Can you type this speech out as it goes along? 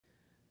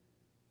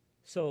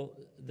So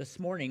this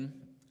morning,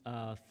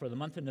 for the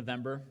month of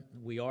November,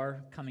 we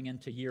are coming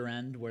into year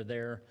end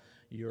where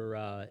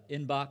your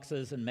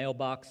inboxes and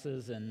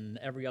mailboxes and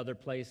every other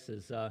place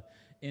is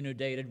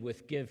inundated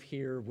with give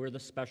here. We're the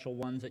special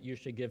ones that you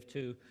should give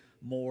to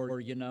more,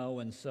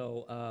 And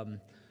so,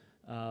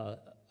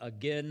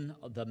 again,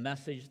 the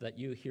message that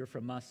you hear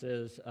from us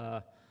is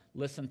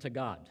listen to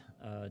God.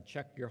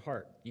 Check your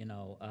heart,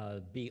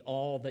 be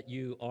all that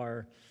you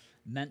are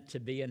meant to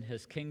be in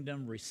His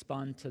kingdom.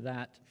 Respond to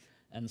that.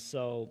 And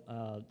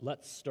so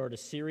let's start a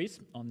series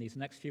on these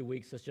next few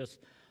weeks. It's just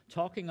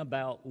talking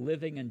about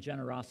living in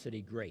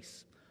generosity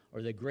grace,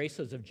 or the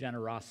graces of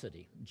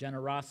generosity.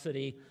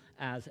 Generosity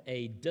as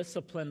a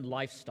disciplined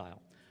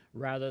lifestyle,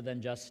 rather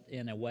than just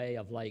in a way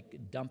of like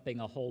dumping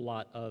a whole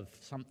lot of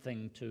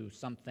something to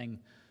something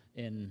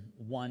in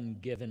one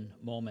given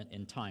moment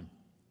in time.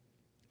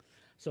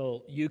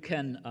 So you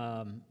can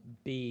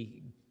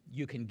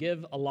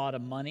give a lot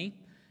of money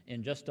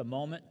in just a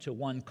moment to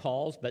one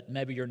cause, but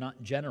maybe you're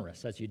not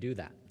generous as you do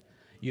that.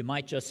 You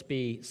might just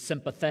be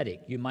sympathetic.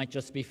 You might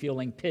just be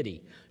feeling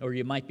pity, or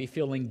you might be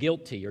feeling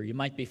guilty, or you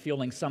might be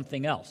feeling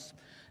something else.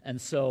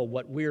 And so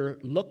what we're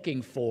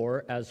looking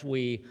for as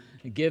we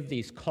give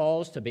these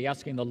calls to be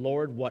asking the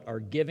Lord what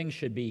our giving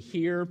should be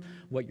here,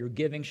 what your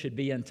giving should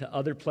be into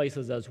other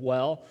places as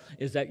well,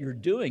 is that you're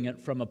doing it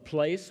from a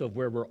place of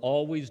where we're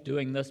always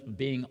doing this,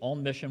 being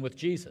on mission with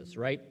Jesus,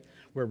 right?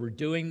 Where we're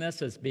doing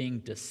this as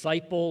being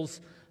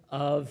disciples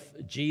of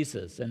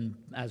Jesus. And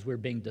as we're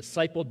being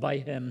discipled by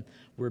Him,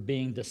 we're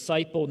being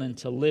discipled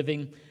into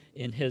living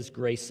in His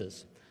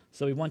graces.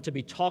 So we want to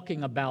be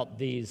talking about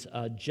these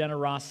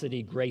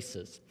generosity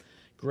graces.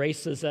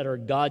 Graces that are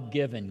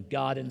God-given,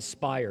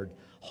 God-inspired,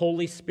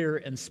 Holy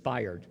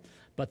Spirit-inspired,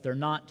 but they're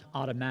not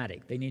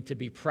automatic. They need to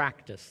be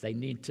practiced. They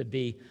need to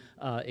be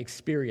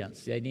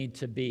experienced. They need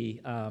to be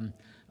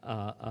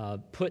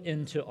put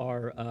into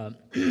our...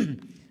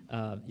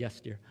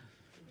 yes, dear.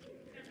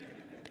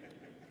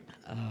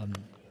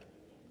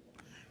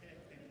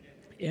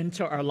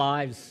 Into our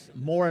lives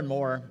more and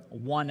more,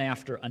 one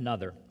after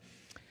another.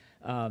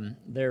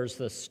 There's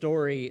the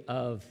story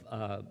of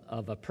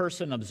a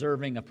person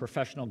observing a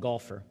professional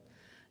golfer,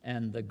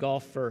 and the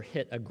golfer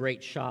hit a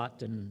great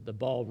shot, and the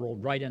ball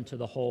rolled right into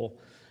the hole,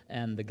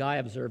 and the guy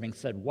observing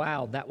said,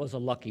 "Wow, that was a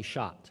lucky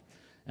shot."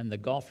 And the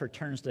golfer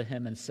turns to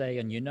him and say,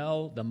 "And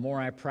the more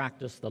I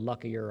practice, the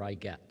luckier I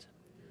get."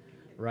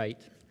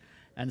 Right?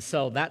 And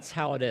so that's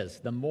how it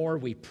is. The more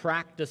we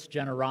practice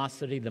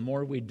generosity, the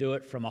more we do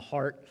it from a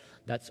heart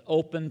that's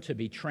open to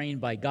be trained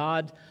by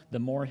God, the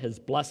more His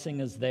blessing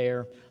is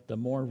there, the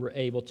more we're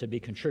able to be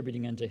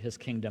contributing into His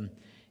kingdom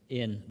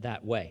in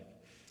that way.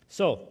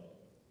 So,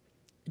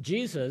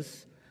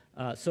 Jesus,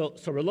 so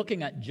we're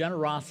looking at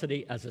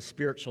generosity as a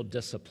spiritual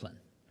discipline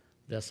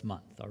this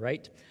month, all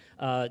right?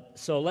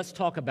 So let's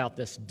talk about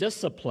this.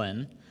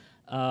 Discipline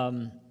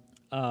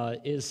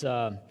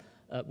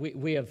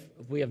we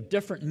have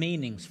different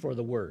meanings for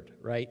the word,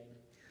 right?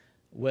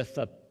 With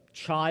a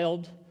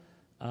child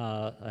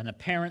and a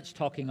parent's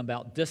talking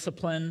about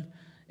discipline,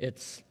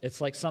 it's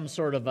like some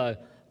sort of a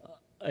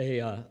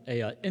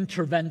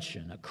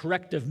intervention, a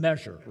corrective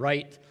measure,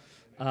 right?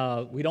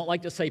 We don't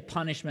like to say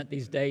punishment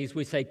these days.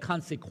 We say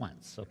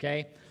consequence,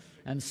 okay?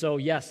 And so,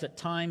 yes, at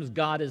times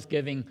God is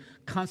giving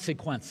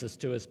consequences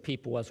to His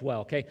people as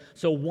well, okay?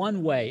 So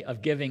one way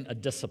of giving a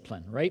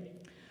discipline, right?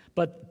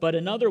 But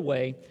another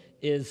way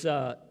is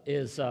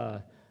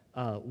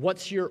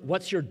what's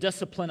your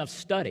discipline of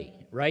study,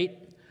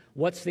 right?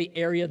 What's the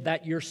area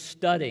that you're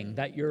studying?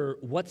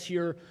 What's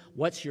your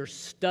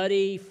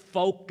study,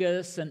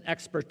 focus, and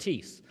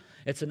expertise?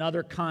 It's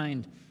another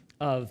kind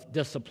of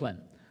discipline.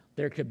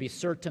 There could be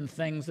certain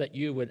things that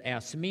you would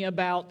ask me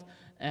about,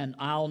 and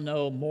I'll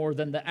know more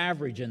than the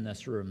average in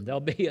this room.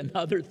 There'll be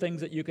other things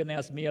that you can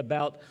ask me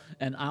about,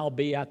 and I'll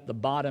be at the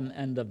bottom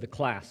end of the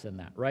class in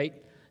that,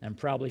 right? And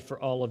probably for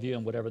all of you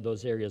in whatever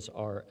those areas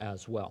are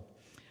as well.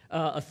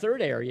 A third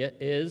area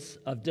is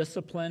a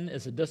discipline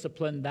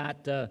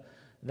that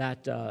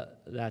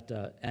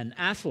an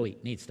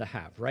athlete needs to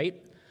have,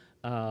 right?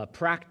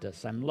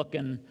 Practice. I'm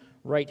looking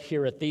right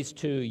here at these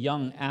two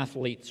young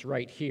athletes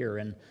right here,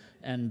 and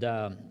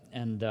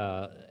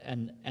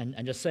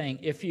just saying,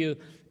 if you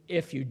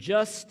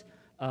just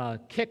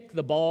kick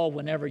the ball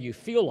whenever you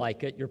feel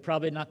like it, you're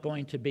probably not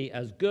going to be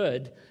as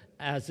good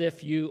as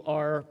if you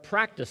are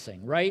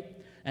practicing, right?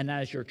 And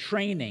as you're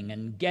training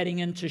and getting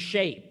into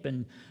shape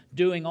and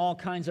doing all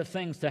kinds of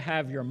things to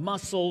have your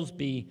muscles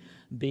be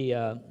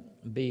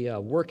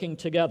working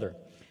together.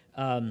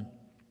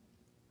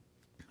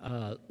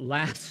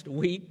 Last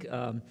week,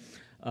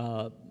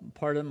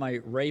 part of my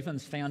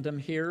Ravens fandom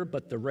here,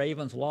 but the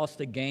Ravens lost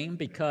a game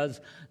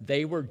because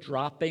they were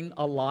dropping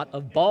a lot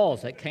of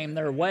balls that came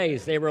their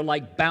ways. They were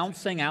like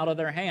bouncing out of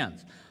their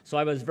hands. So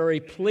I was very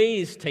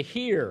pleased to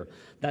hear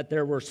that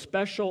there were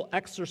special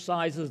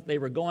exercises they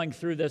were going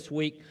through this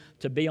week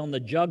to be on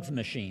the jugs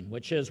machine,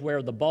 which is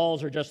where the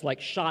balls are just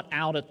like shot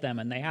out at them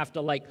and they have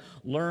to like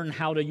learn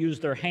how to use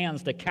their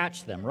hands to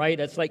catch them, right?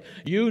 It's like,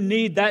 you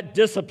need that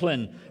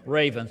discipline,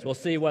 Ravens. We'll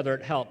see whether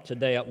it helped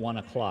today at 1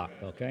 o'clock,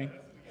 okay?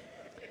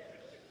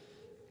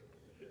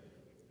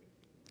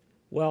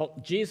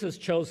 Well, Jesus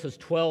chose his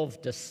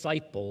 12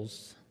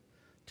 disciples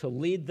to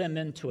lead them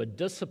into a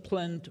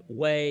disciplined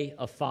way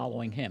of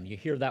following him. You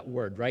hear that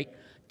word, right?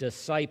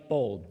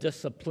 Disciple,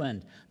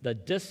 disciplined. The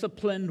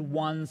disciplined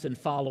ones in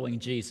following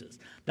Jesus.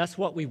 That's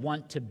what we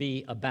want to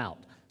be about.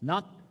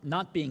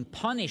 Not being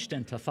punished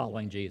into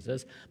following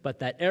Jesus, but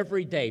that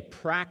everyday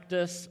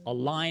practice,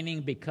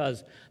 aligning,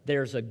 because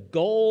there's a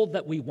goal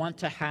that we want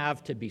to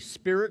have to be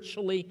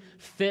spiritually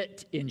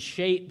fit, in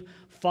shape,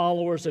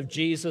 followers of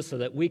Jesus, so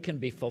that we can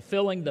be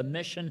fulfilling the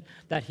mission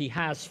that he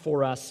has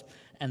for us,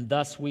 and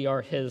thus we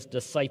are his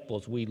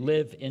disciples. We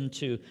live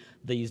into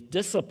these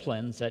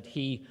disciplines that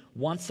he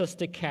wants us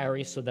to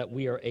carry so that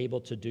we are able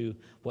to do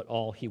what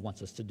all he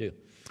wants us to do.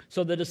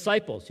 So the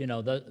disciples,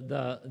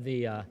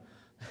 the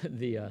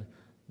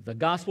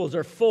Gospels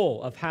are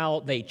full of how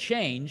they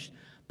changed,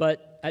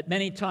 but at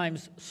many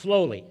times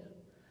slowly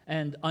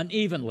and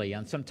unevenly,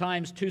 and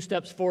sometimes 2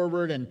 steps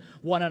forward and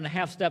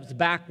 1.5 steps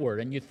backward,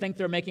 and you think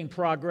they're making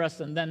progress,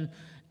 and then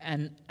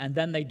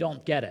they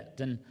don't get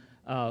it. And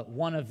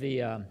one of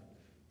the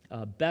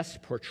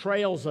best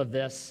portrayals of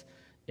this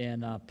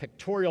in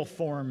pictorial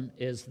form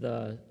is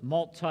the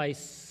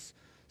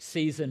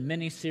multi-season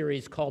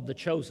miniseries called The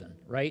Chosen,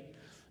 right?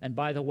 And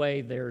by the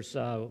way,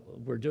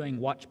 we're doing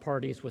watch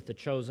parties with The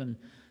Chosen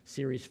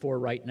Series 4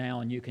 right now,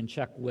 and you can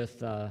check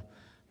with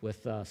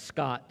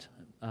Scott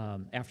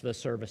after the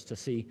service to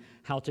see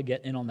how to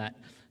get in on that.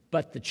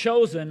 But the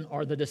chosen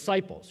are the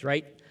disciples,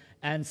 right?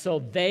 And so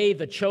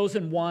the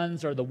chosen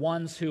ones, are the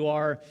ones who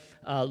are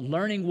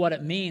learning what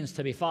it means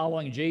to be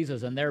following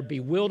Jesus, and their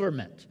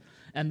bewilderment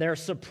and their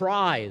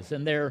surprise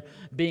and their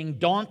being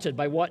daunted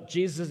by what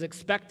Jesus is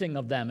expecting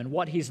of them and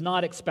what he's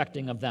not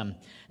expecting of them.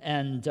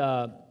 And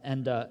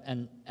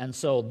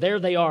so there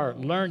they are,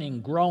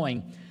 learning,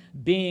 growing,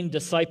 being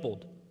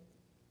discipled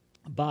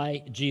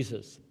by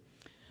Jesus.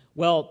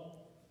 Well,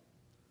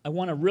 I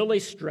want to really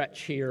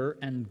stretch here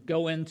and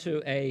go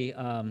into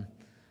I'm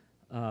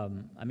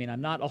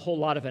not a whole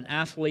lot of an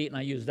athlete, and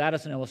I use that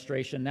as an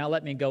illustration. Now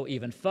let me go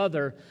even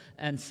further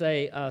and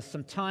say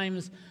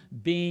sometimes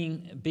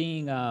living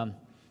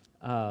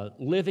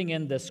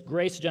in this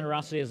grace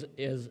generosity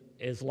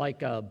is like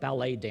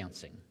ballet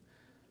dancing.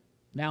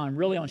 Now I'm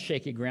really on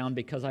shaky ground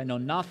because I know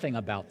nothing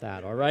about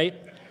that, all right?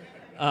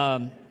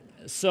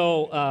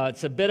 So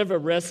it's a bit of a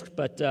risk,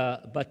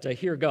 but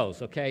here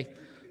goes, okay?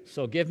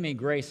 So give me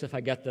grace if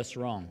I get this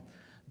wrong.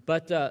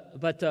 But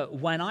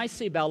when I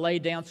see ballet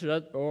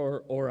dancers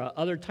or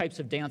other types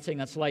of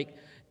dancing, it's like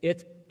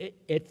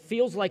it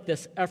feels like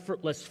this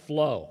effortless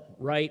flow,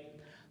 right?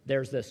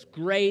 There's this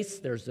grace,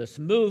 there's this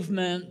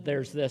movement,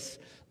 there's this.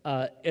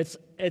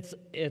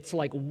 It's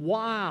like,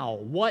 wow,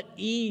 what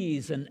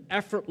ease and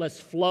effortless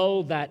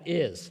flow that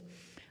is.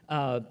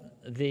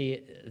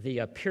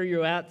 The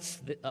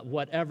pirouettes,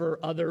 whatever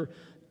other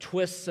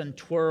twists and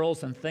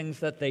twirls and things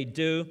that they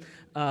do,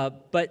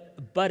 but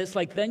it's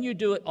like then you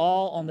do it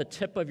all on the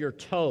tip of your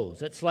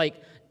toes. It's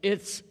like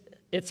it's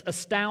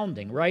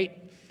astounding,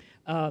 right?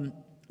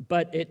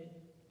 But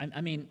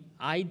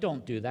I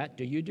don't do that.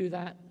 Do you do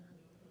that?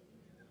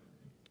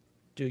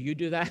 Do you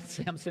do that,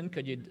 Samson?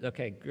 Could you?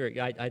 Okay, great.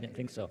 I didn't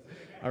think so.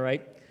 All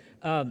right.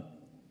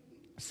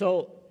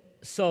 So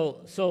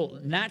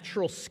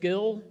natural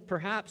skill,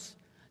 perhaps.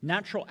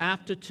 Natural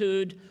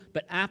aptitude,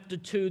 but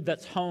aptitude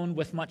that's honed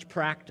with much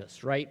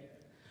practice, right?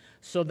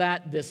 So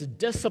that this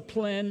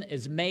discipline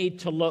is made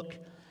to look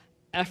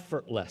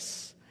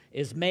effortless,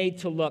 is made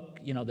to look,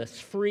 this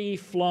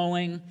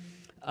free-flowing,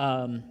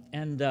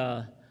 and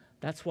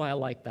that's why I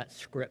like that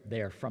script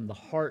there, from the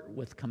heart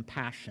with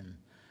compassion.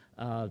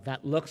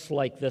 That looks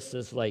like this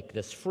is like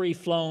this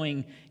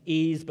free-flowing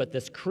ease, but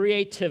this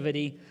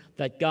creativity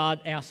that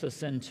God asks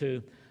us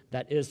into,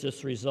 that is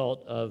this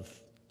result of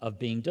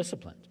being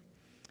disciplined.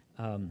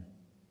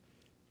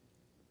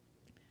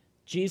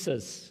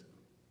 Jesus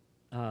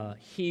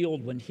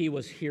healed when he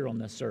was here on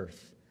this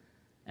earth.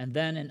 And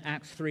then in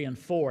Acts 3 and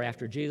 4,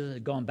 after Jesus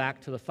had gone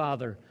back to the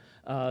Father,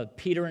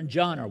 Peter and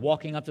John are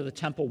walking up to the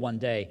temple one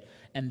day,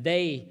 and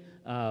they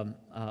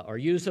are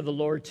used of the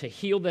Lord to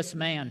heal this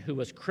man who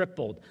was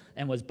crippled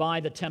and was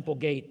by the temple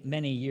gate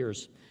many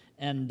years.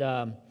 And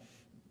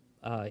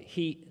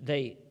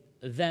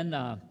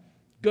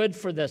good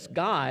for this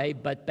guy,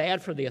 but bad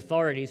for the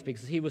authorities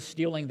because he was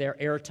stealing their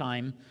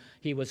airtime.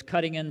 He was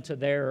cutting into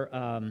their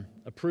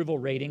approval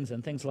ratings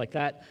and things like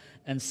that.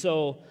 And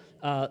so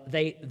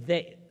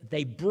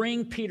they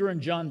bring Peter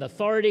and John,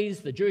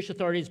 the Jewish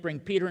authorities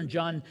bring Peter and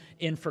John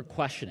in for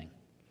questioning.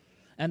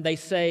 And they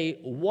say,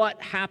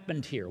 what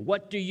happened here?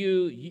 What do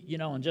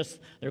and just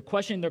they're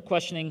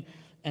questioning,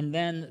 and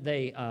then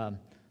they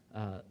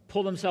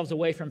pull themselves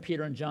away from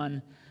Peter and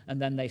John,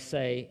 and then they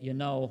say,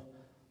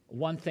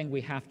 one thing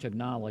we have to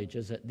acknowledge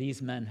is that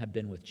these men have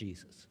been with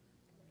Jesus.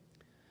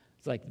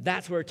 It's like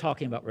that's what we're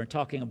talking about. We're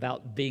talking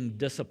about being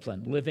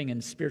disciplined, living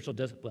in spiritual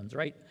disciplines,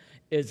 right?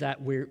 Is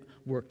that we're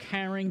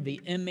carrying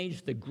the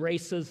image, the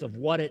graces of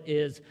what it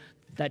is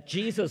that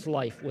Jesus'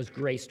 life was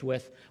graced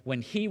with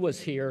when he was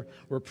here.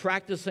 We're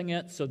practicing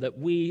it so that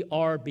we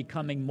are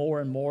becoming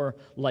more and more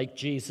like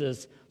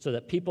Jesus, so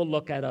that people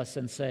look at us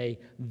and say,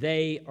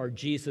 they are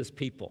Jesus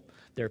people.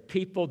 They're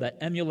people that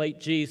emulate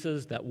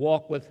Jesus, that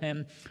walk with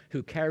him,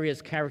 who carry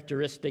his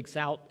characteristics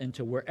out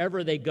into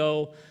wherever they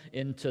go,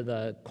 into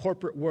the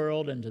corporate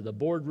world, into the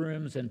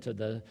boardrooms, into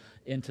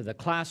the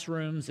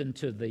classrooms,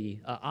 into the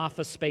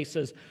office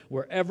spaces,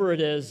 wherever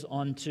it is,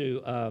 onto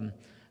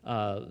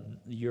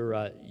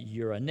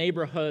your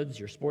neighborhoods,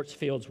 your sports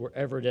fields,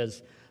 wherever it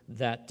is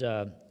that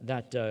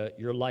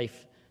your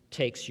life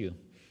takes you.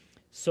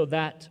 So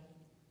that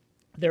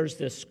there's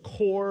this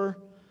core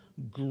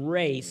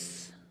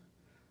grace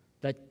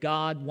that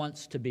God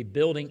wants to be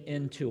building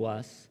into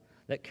us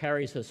that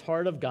carries his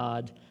heart of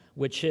God,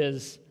 which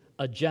is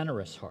a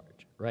generous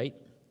heart, right?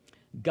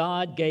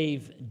 God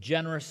gave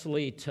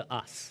generously to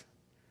us,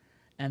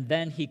 and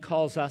then he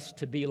calls us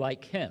to be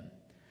like him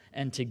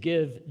and to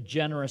give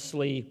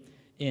generously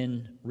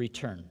in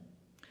return.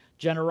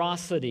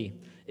 Generosity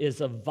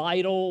is a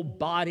vital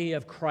body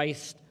of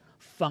Christ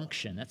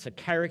function. It's a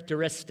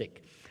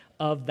characteristic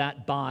of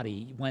that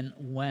body.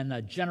 When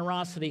a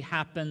generosity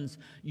happens,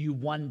 you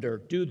wonder,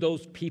 do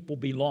those people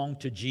belong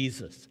to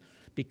Jesus?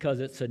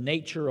 Because it's a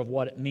nature of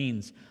what it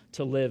means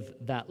to live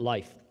that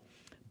life.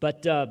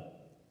 But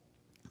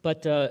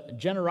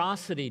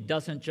generosity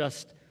doesn't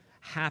just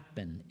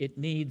happen. It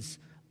needs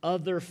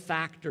other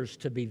factors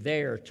to be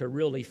there to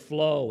really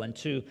flow and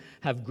to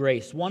have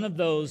grace. One of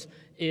those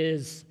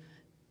is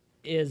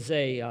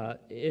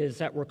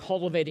that we're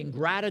cultivating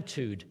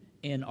gratitude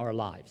in our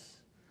lives.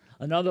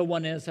 Another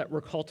one is that we're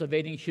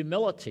cultivating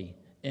humility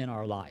in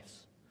our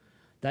lives.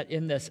 That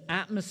in this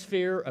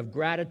atmosphere of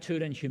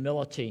gratitude and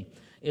humility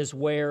is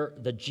where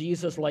the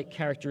Jesus-like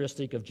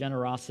characteristic of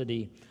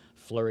generosity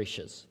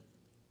flourishes.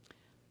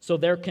 So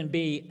there can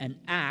be an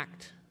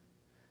act,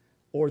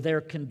 or there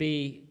can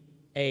be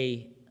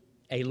a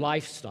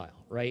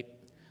lifestyle, right?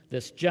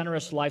 This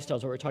generous lifestyle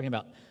is what we're talking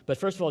about. But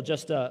first of all,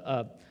 just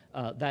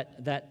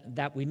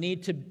that we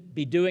need to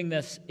be doing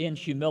this in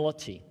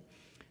humility.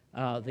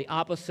 The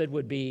opposite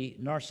would be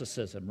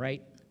narcissism,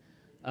 right?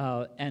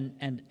 So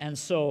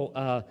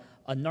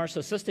a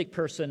narcissistic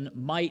person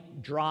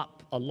might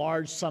drop a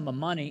large sum of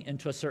money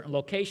into a certain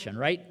location,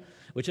 right?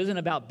 Which isn't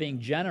about being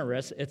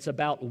generous. It's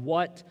about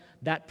what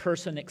that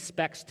person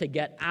expects to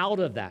get out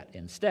of that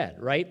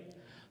instead, right?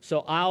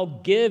 So I'll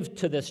give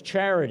to this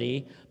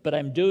charity, but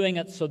I'm doing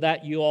it so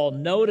that you all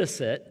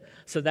notice it,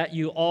 so that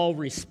you all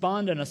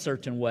respond in a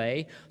certain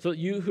way, so that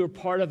you who are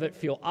part of it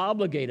feel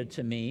obligated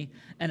to me,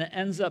 and it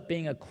ends up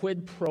being a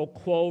quid pro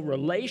quo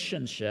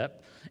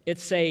relationship.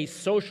 It's a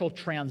social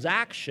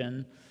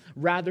transaction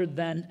rather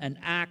than an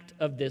act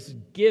of this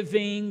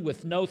giving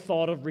with no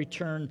thought of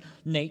return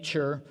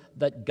nature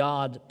that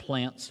God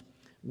plants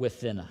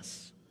within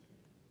us.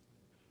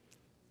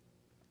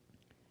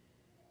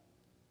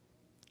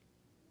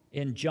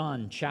 In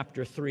John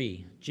chapter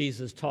 3,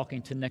 Jesus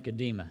talking to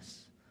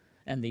Nicodemus,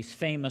 and these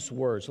famous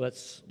words.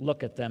 Let's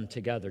look at them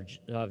together.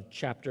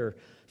 Chapter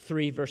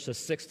 3, verses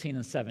 16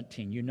 and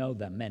 17. You know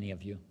them, many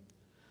of you.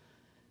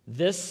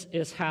 This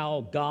is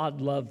how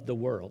God loved the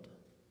world.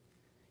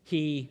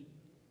 He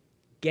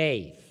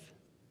gave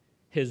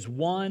his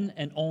one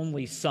and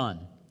only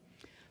Son,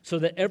 so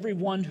that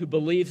everyone who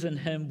believes in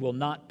him will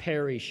not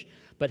perish,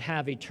 but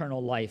have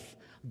eternal life.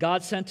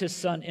 God sent his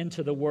Son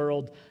into the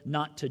world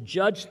not to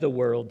judge the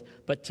world,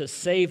 but to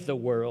save the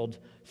world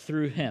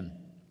through him.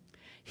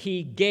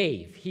 He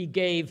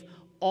gave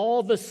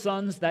all the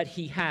sons that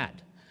he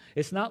had.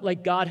 It's not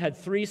like God had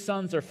 3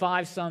 sons or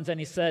 5 sons and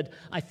he said,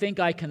 I think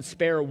I can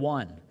spare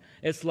one.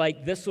 It's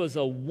like this was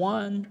a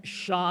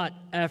one-shot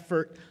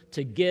effort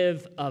to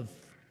give of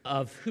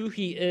who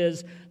he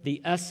is,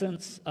 the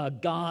essence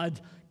of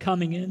God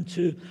coming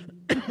into,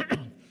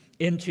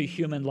 into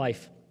human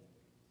life.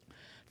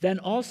 Then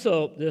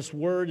also this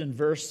word in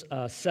verse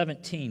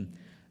 17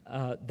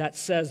 that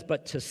says,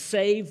 but to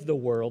save the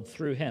world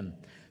through him.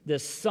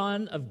 This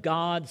Son of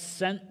God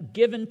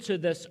given to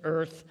this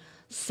earth,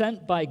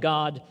 sent by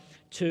God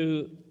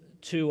to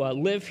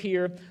live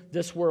here,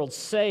 this world,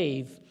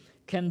 save,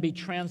 can be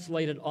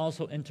translated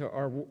also into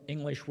our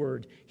English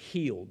word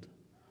healed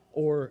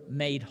or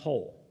made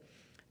whole.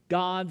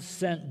 God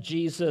sent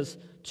Jesus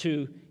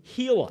to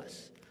heal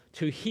us,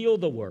 to heal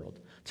the world,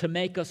 to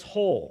make us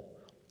whole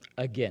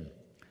again.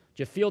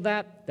 Do you feel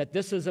that? That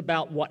this is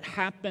about what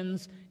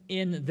happens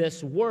in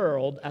this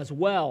world as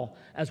well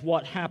as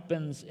what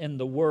happens in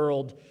the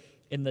world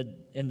in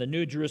the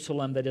New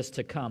Jerusalem that is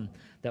to come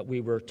that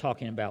we were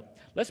talking about.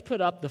 Let's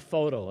put up the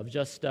photo of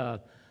just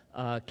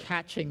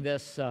catching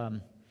this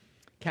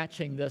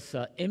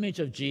image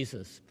of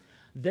Jesus.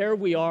 There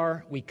we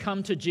are. We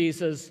come to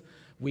Jesus.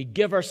 We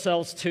give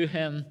ourselves to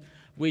him.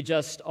 We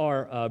just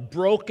are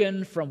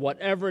broken from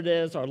whatever it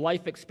is, our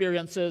life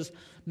experiences.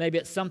 Maybe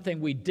it's something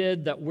we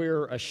did that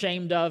we're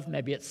ashamed of.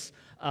 Maybe it's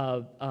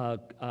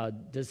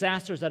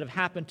disasters that have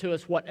happened to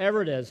us,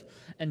 whatever it is.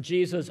 And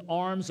Jesus'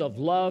 arms of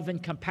love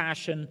and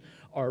compassion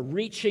are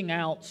reaching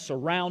out,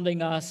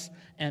 surrounding us,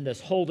 and is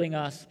holding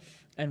us.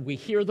 And we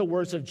hear the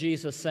words of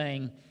Jesus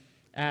saying,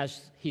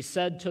 as he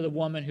said to the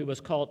woman who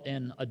was caught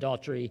in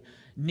adultery,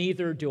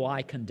 "Neither do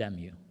I condemn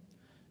you.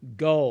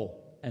 Go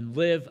and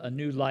live a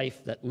new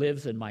life that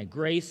lives in my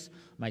grace,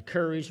 my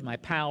courage, my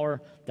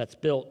power that's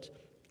built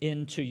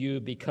into you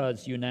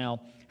because you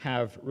now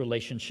have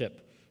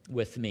relationship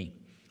with me."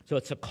 So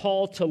it's a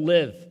call to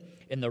live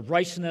in the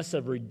righteousness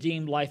of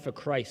redeemed life of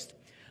Christ,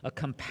 a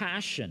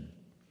compassion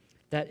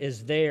that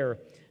is there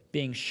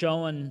being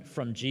shown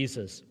from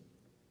Jesus.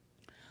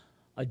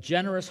 A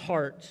generous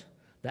heart,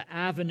 the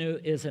avenue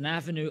is an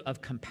avenue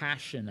of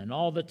compassion. And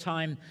all the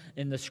time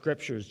in the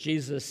Scriptures,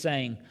 Jesus is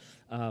saying,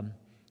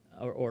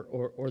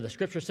 or the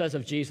Scripture says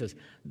of Jesus,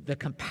 the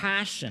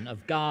compassion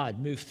of God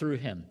moves through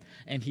him,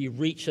 and he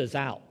reaches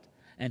out,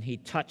 and he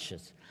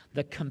touches.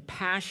 The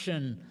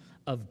compassion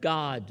of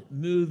God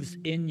moves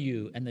in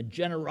you, and the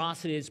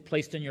generosity is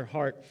placed in your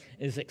heart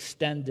is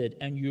extended,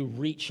 and you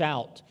reach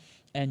out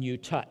and you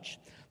touch.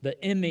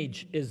 The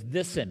image is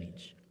this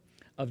image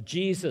of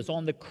Jesus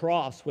on the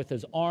cross with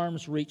his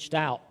arms reached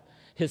out,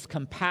 his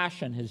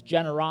compassion, his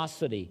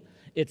generosity.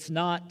 It's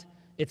not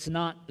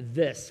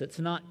this. It's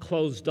not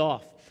closed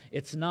off.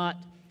 It's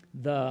not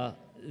the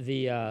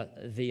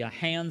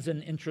hands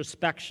in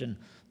introspection,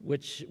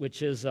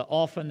 which is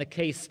often the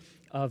case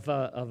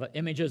of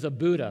images of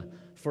Buddha,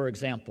 for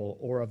example,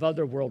 or of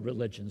other world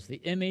religions.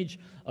 The image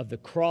of the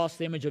cross,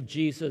 the image of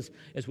Jesus,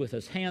 is with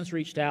his hands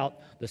reached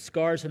out, the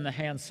scars in the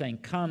hands saying,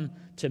 "Come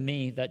to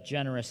me," that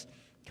generous,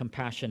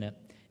 compassionate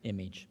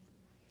image.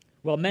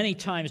 Well, many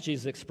times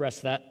Jesus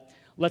expressed that.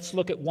 Let's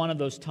look at one of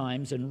those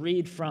times and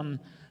read from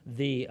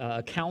the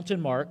account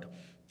in Mark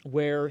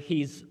where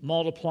he's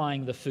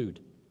multiplying the food.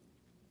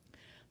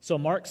 So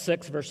Mark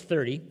 6, verse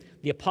 30,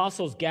 the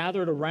apostles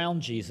gathered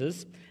around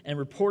Jesus and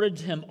reported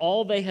to him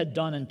all they had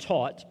done and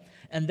taught.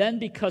 And then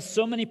because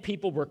so many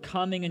people were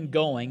coming and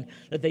going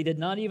that they did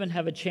not even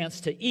have a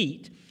chance to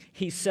eat,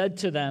 he said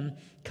to them,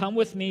 "Come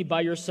with me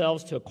by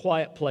yourselves to a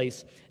quiet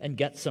place and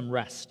get some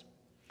rest."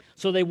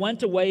 So they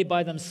went away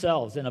by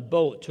themselves in a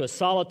boat to a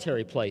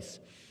solitary place.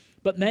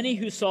 But many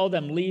who saw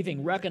them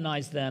leaving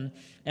recognized them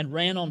and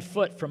ran on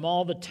foot from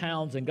all the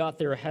towns and got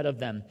there ahead of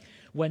them.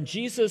 When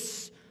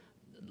Jesus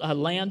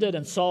landed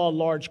and saw a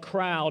large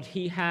crowd,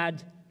 he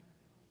had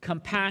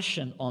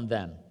compassion on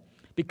them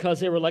because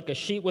they were like a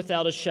sheep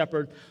without a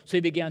shepherd, so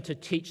he began to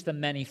teach them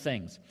many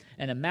things.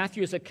 And in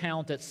Matthew's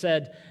account it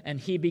said,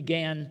 and he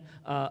began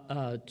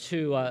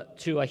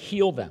to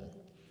heal them.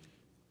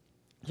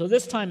 So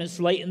this time it's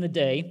late in the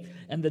day,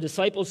 and the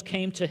disciples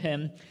came to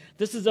him.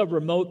 "This is a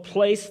remote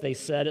place," they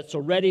said. "It's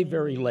already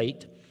very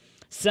late.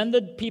 Send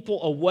the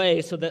people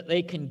away so that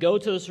they can go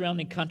to the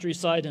surrounding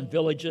countryside and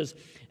villages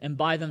and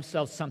buy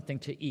themselves something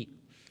to eat."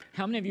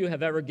 How many of you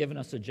have ever given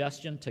a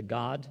suggestion to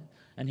God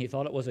and he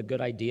thought it was a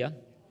good idea?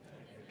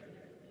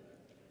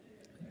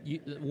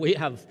 We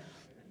have.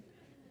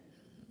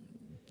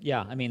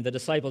 Yeah, I mean, the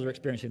disciples are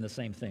experiencing the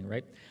same thing,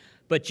 right?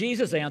 But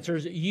Jesus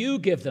answers, "You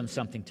give them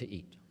something to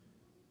eat."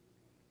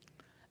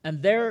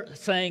 And they're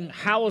saying,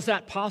 "How is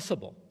that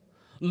possible?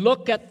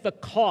 Look at the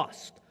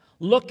cost.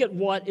 Look at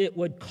what it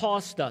would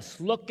cost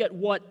us. Look at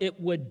what it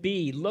would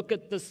be. Look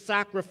at the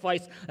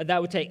sacrifice that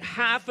would take.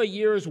 Half a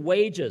year's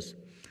wages.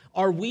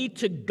 Are we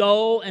to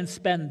go and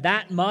spend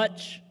that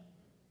much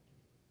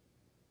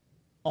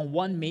on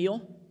one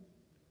meal?"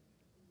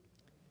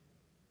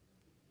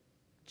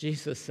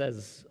 Jesus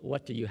says,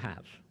 "What do you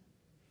have?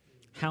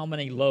 How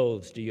many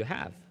loaves do you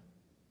have?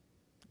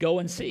 Go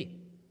and see."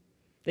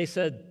 They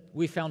said,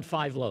 "We found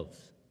 5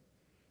 loaves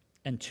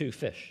and 2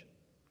 fish."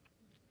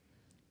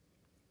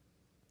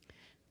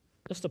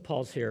 Just to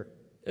pause here,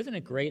 isn't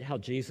it great how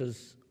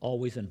Jesus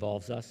always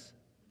involves us?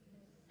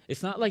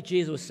 It's not like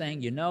Jesus was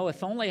saying,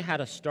 if only I had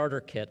a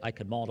starter kit, I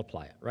could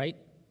multiply it, right?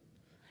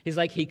 He's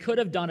like, he could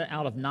have done it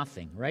out of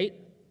nothing, right?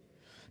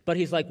 But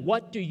he's like,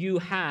 what do you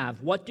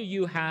have? What do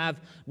you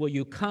have? Will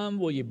you come?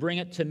 Will you bring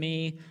it to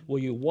me? Will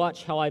you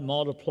watch how I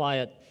multiply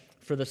it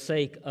for the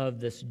sake of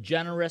this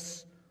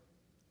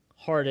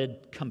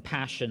generous-hearted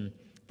compassion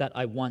that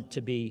I want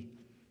to be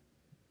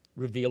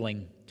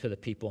revealing to the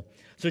people?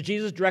 So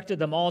Jesus directed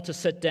them all to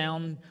sit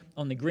down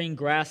on the green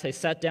grass. They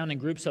sat down in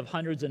groups of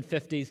hundreds and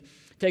fifties.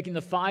 Taking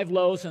the 5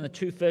 loaves and the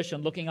 2 fish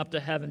and looking up to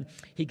heaven,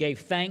 he gave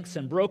thanks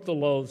and broke the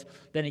loaves.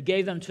 Then he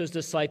gave them to his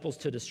disciples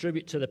to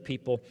distribute to the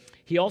people.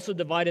 He also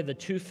divided the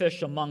 2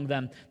 fish among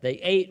them. They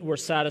ate and were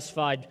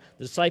satisfied.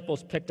 The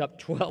disciples picked up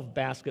 12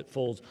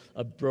 basketfuls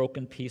of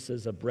broken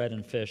pieces of bread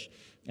and fish,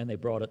 and they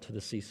brought it to the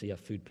CCF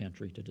food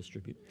pantry to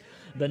distribute.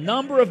 The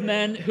number of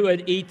men who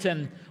had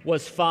eaten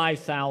was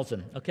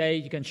 5,000. Okay,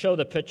 you can show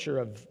the picture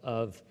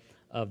of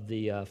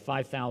the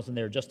 5,000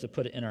 there just to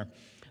put it in our...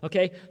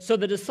 Okay, so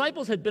the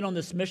disciples had been on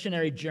this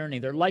missionary journey.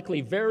 They're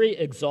likely very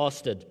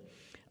exhausted.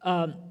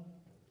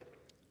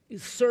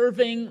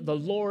 serving the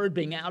Lord,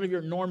 being out of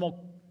your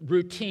normal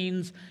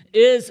routines,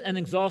 is an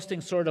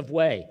exhausting sort of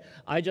way.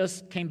 I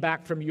just came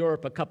back from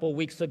Europe a couple of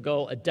weeks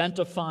ago,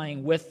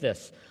 identifying with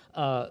this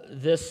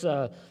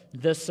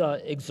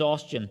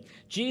exhaustion.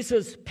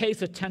 Jesus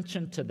pays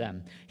attention to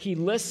them. He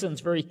listens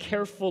very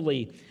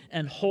carefully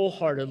and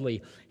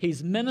wholeheartedly.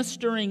 He's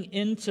ministering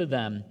into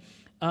them.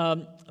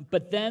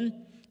 But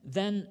then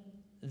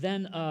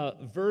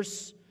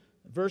verse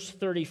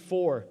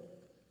 34.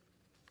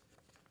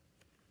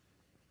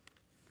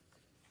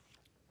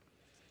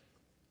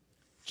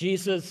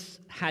 Jesus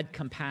had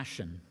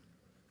compassion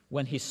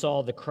when he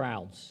saw the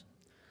crowds.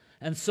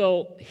 And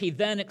so he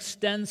then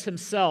extends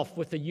himself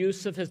with the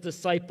use of his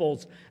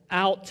disciples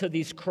out to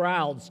these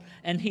crowds,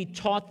 and he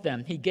taught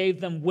them. He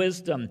gave them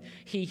wisdom.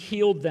 He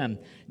healed them.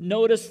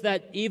 Notice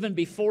that even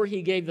before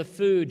he gave the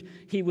food,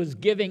 he was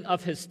giving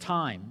of his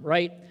time,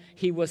 right?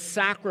 He was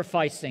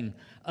sacrificing,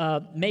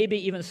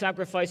 maybe even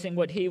sacrificing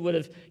what he would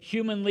have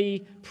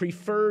humanly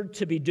preferred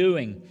to be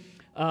doing,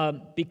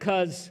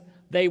 because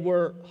they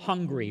were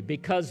hungry,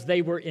 because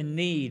they were in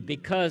need,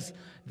 because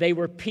they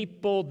were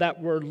people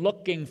that were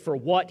looking for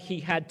what he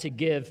had to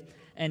give,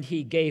 and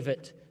he gave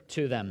it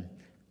to them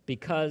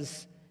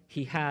because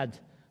he had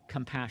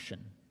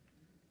compassion.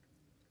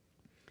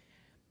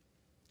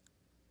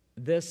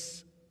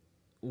 This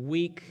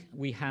week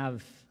we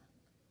have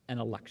an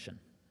election.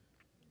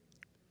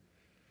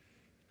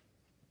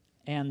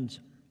 And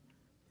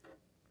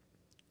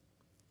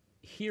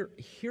hear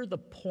the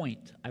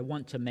point I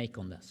want to make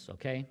on this,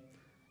 okay?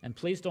 And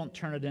please don't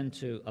turn it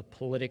into a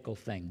political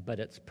thing,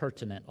 but it's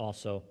pertinent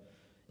also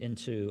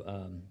into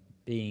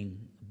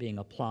being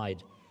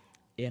applied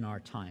in our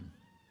time.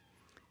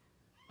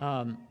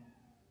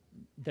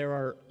 There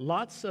are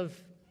lots of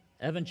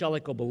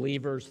evangelical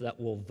believers that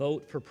will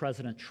vote for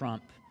President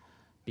Trump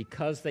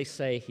because they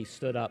say he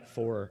stood up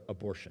for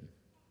abortion.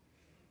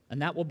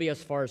 And that will be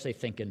as far as they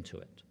think into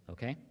it,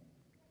 okay?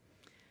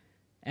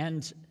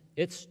 And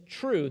it's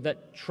true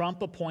that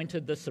Trump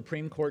appointed the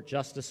Supreme Court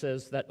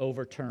justices that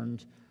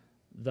overturned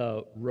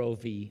the Roe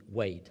v.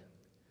 Wade.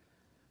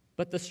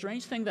 But the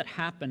strange thing that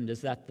happened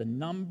is that the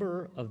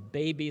number of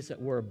babies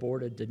that were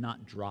aborted did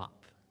not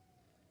drop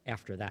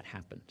after that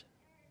happened.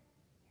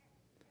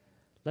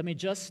 Let me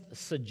just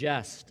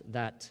suggest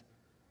that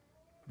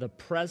the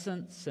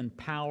presence and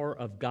power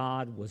of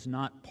God was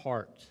not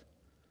part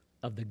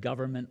of the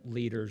government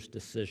leaders'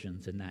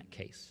 decisions in that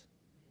case.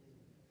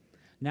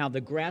 Now,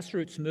 the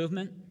grassroots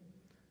movement,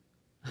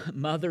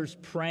 mothers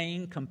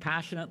praying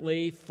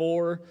compassionately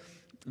for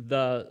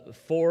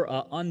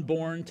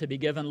unborn to be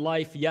given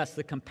life, yes,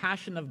 the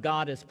compassion of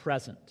God is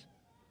present.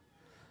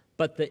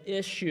 But the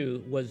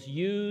issue was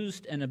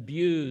used and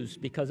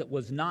abused because it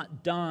was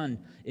not done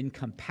in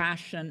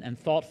compassion and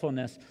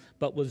thoughtfulness,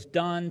 but was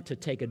done to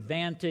take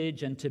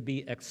advantage and to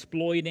be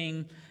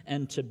exploiting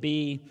and to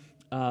be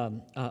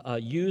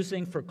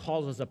using for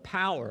causes of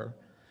power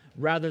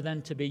rather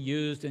than to be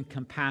used in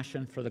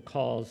compassion for the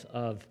cause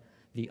of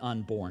the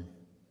unborn.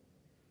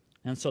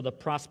 And so the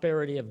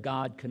prosperity of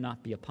God could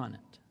not be upon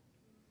it.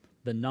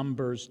 The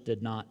numbers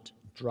did not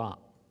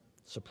drop,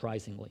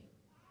 surprisingly.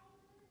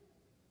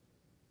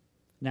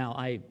 Now,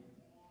 I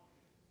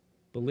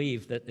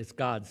believe that it's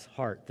God's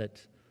heart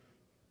that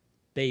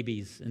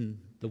babies in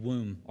the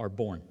womb are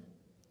born.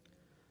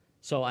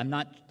 So I'm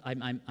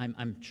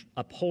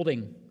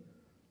upholding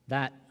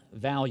that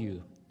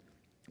value.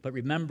 But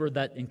remember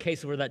that in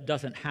case where that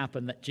doesn't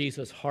happen, that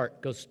Jesus'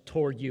 heart goes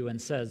toward you and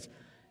says,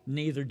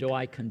 "Neither do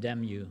I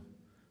condemn you.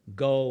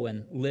 Go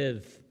and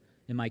live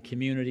in my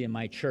community, in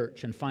my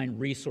church, and find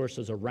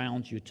resources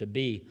around you to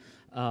be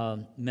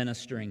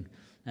ministering."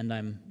 And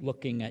I'm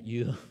looking at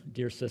you,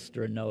 dear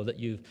sister, and know that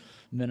you've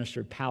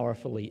ministered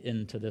powerfully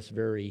into this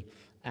very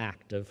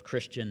act of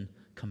Christian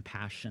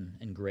compassion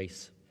and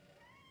grace.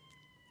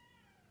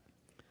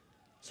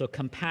 So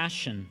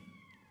compassion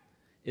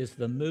is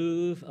the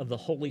move of the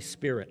Holy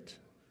Spirit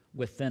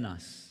within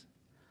us,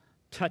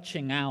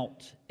 touching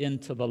out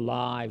into the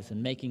lives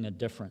and making a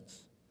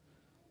difference.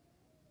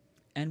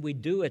 And we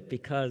do it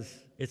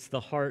because it's the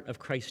heart of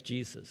Christ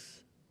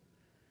Jesus.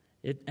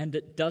 And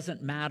it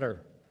doesn't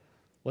matter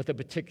what the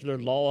particular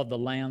law of the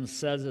land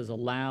says is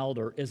allowed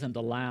or isn't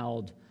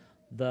allowed.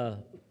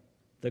 The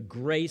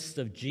grace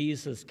of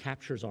Jesus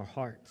captures our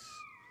hearts.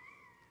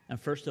 And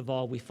first of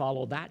all, we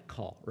follow that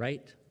call,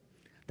 right?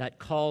 That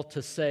call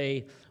to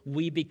say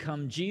we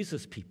become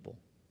Jesus people.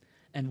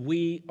 And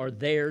we are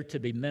there to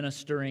be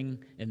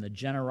ministering in the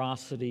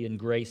generosity and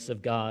grace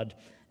of God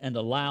and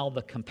allow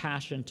the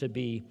compassion to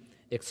be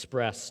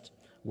expressed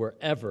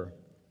wherever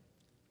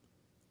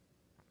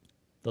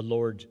the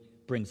Lord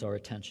brings our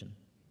attention.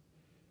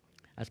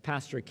 As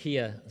Pastor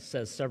Kia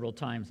says several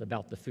times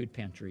about the food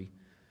pantry,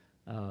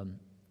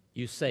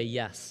 you say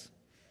yes,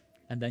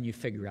 and then you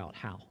figure out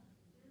how.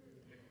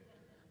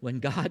 When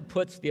God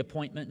puts the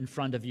appointment in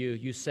front of you,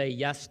 you say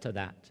yes to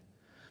that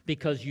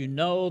because you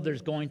know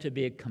there's going to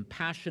be a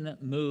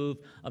compassionate move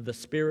of the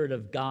Spirit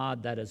of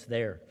God that is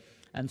there.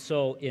 And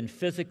so in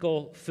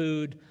physical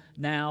food,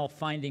 now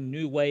finding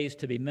new ways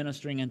to be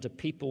ministering into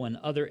people in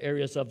other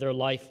areas of their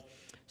life.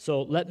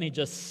 So let me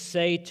just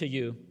say to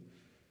you,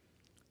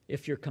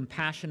 if you're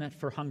compassionate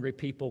for hungry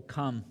people,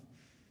 come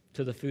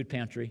to the food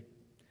pantry.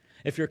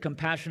 If you're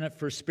compassionate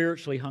for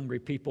spiritually hungry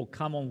people,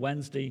 come on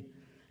Wednesday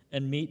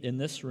and meet in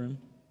this room.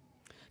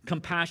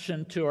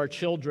 Compassion to our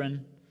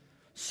children,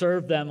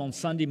 serve them on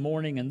Sunday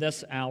morning in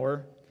this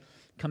hour.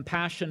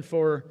 Compassion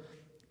for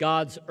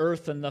God's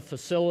earth and the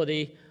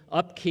facility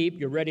upkeep.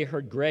 You already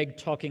heard Greg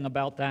talking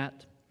about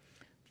that.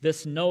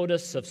 This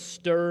notice of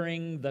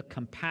stirring the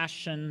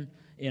compassion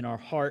in our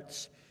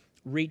hearts,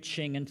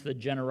 reaching into the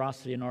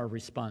generosity in our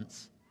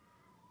response.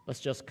 Let's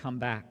just come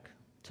back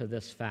to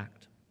this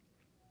fact.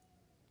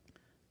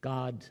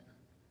 God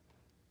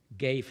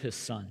gave His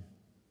Son,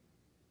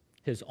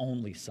 His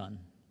only Son.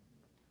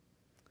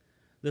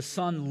 The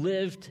Son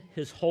lived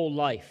His whole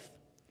life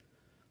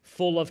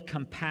full of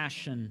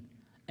compassion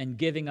and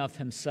giving of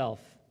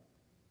Himself.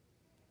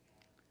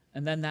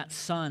 And then that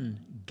Son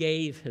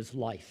gave His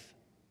life.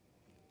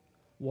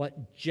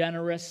 What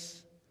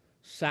generous,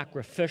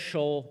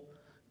 sacrificial,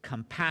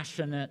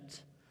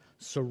 compassionate,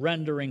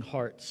 surrendering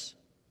hearts.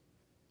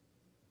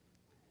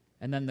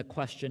 And then the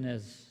question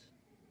is,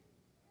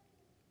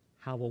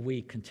 how will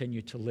we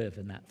continue to live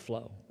in that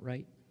flow,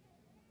 right?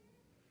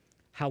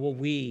 How will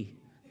we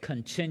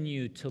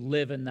continue to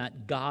live in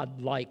that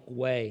God-like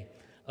way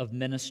of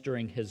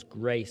ministering His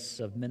grace,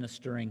 of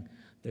ministering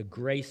the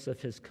grace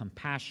of His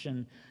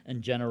compassion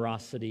and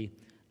generosity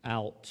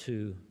out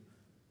to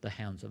the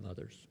hands of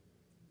others?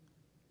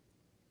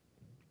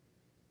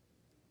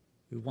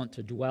 We want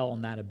to dwell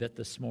on that a bit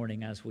this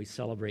morning as we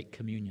celebrate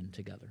communion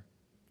together,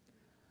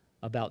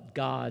 about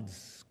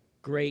God's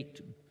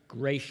great,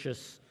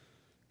 gracious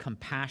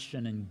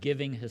compassion in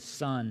giving His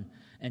Son,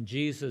 and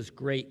Jesus'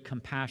 great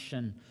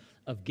compassion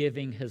of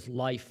giving His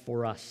life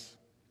for us,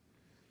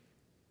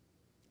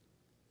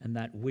 and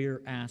that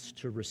we're asked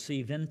to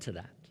receive into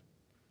that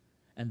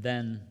and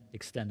then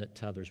extend it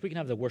to others. We can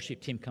have the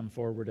worship team come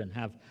forward and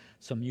have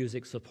some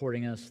music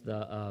supporting us.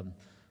 The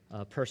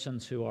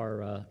persons who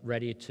are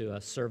ready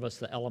to serve us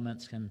the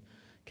elements can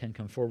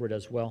come forward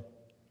as well.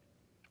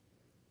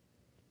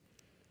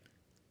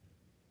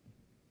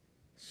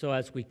 So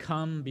as we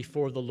come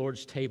before the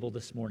Lord's table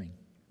this morning,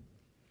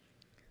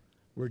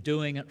 we're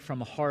doing it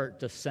from a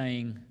heart of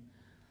saying,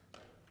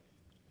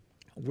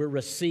 we're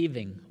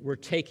receiving, we're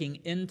taking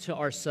into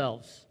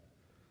ourselves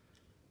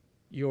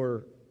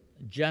your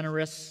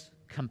generous,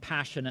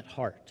 compassionate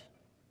heart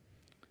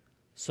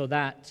so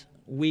that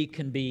we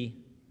can be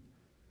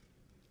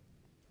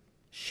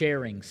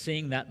sharing,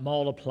 seeing that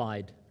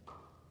multiplied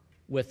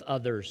with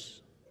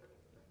others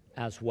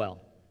as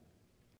well.